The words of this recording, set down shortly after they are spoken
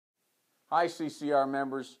Hi CCR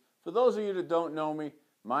members. For those of you that don't know me,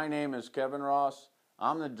 my name is Kevin Ross.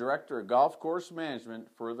 I'm the Director of Golf Course Management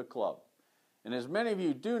for the club. And as many of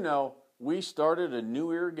you do know, we started a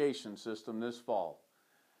new irrigation system this fall.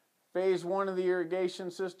 Phase 1 of the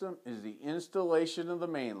irrigation system is the installation of the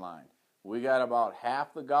main line. We got about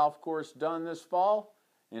half the golf course done this fall,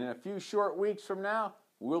 and in a few short weeks from now,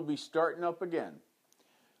 we'll be starting up again.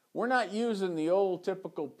 We're not using the old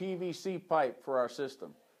typical PVC pipe for our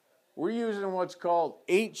system. We're using what's called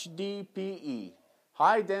Hdpe,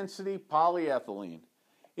 high density polyethylene.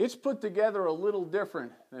 It's put together a little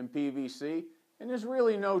different than PVC, and there's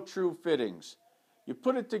really no true fittings. You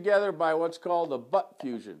put it together by what's called a butt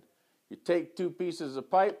fusion. You take two pieces of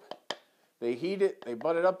pipe, they heat it, they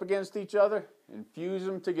butt it up against each other, and fuse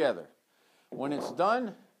them together. When it's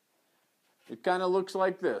done, it kind of looks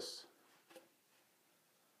like this.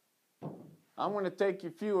 I'm going to take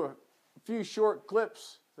you a few short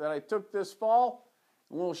clips that I took this fall,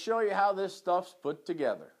 and we'll show you how this stuff's put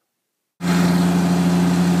together.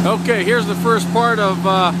 Okay, here's the first part of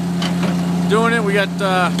doing it. We got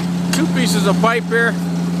two pieces of pipe here,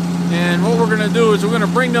 and what we're going to do is we're going to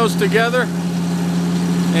bring those together,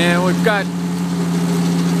 and we've got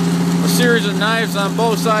a series of knives on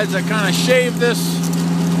both sides that kind of shave this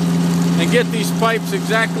and get these pipes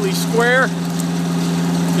exactly square.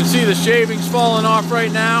 You can see the shavings falling off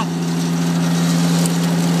right now.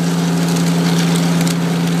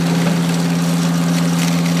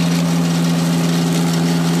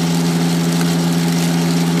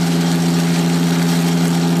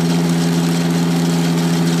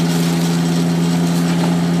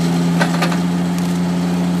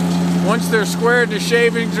 Once they're squared and the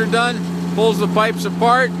shavings are done, pulls the pipes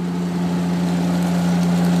apart,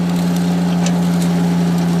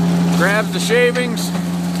 grabs the shavings.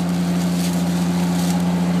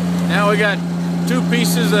 Now we got two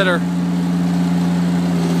pieces that are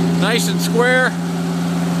nice and square.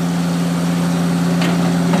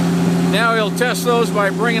 Now he'll test those by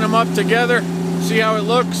bringing them up together, see how it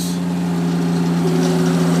looks.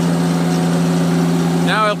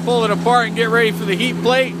 Now he'll pull it apart and get ready for the heat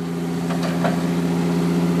plate.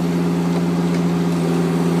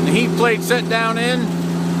 The heat plate set down in,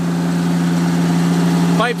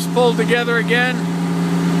 pipes pulled together again,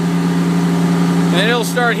 and it'll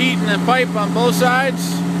start heating the pipe on both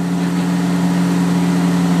sides.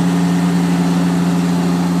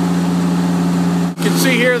 You can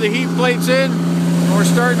see here the heat plate's in, and we're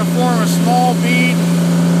starting to form a small bead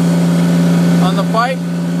on the pipe.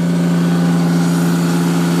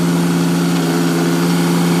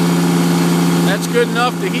 That's good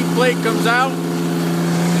enough. The heat plate comes out,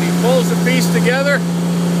 and he pulls the piece together.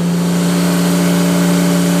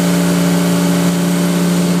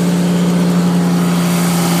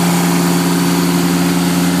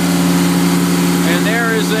 And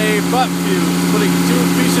there is a butt fuse, putting two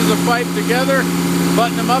pieces of pipe together,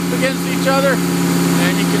 butting them up against each other,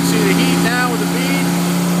 and you can see the heat now with the bead.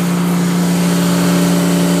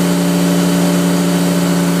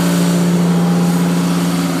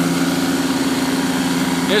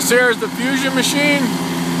 This here is the fusion machine,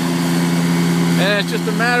 and it's just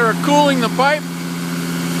a matter of cooling the pipe,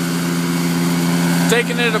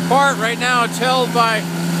 taking it apart. Right now it's held by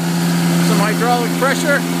some hydraulic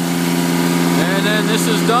pressure, and then this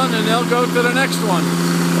is done and they'll go to the next one.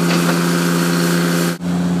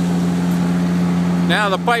 Now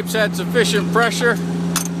the pipe's had sufficient pressure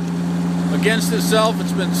against itself.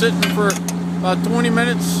 It's been sitting for about 20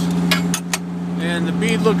 minutes, and the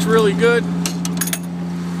bead looks really good.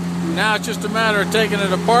 Now it's just a matter of taking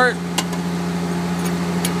it apart.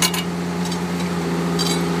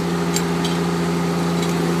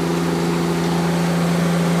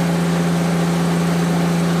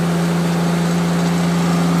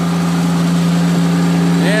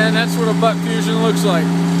 And that's what a butt fusion looks like.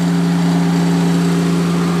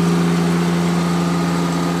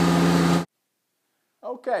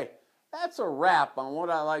 Okay, that's a wrap on what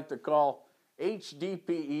I like to call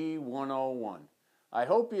Hdpe 101. I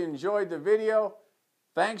hope you enjoyed the video.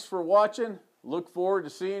 Thanks for watching. Look forward to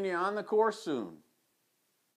seeing you on the course soon.